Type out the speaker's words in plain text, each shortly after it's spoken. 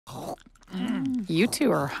You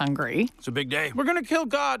two are hungry. It's a big day. We're gonna kill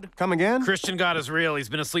God. Come again? Christian God is real. He's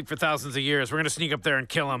been asleep for thousands of years. We're gonna sneak up there and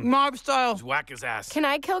kill him. Mob style. Just whack his ass. Can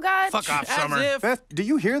I kill God? Fuck off, As Summer. if. Beth, do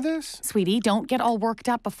you hear this? Sweetie, don't get all worked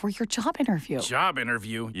up before your job interview. Job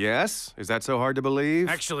interview? Yes? Is that so hard to believe?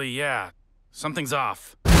 Actually, yeah. Something's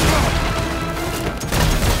off.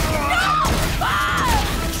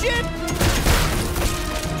 Shit!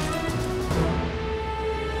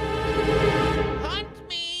 Hunt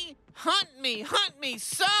me! Hunt me! Hunt me!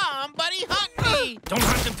 Somebody hunt me! Don't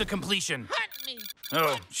hunt him to completion. Hunt me!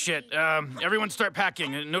 Oh, shit. Everyone start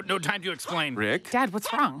packing. No time to explain. Rick? Dad,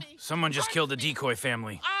 what's wrong? Someone just killed a decoy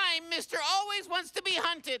family. I'm Mr. Always Wants to Be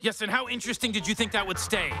Hunted. Yes, and how interesting did you think that would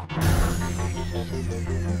stay?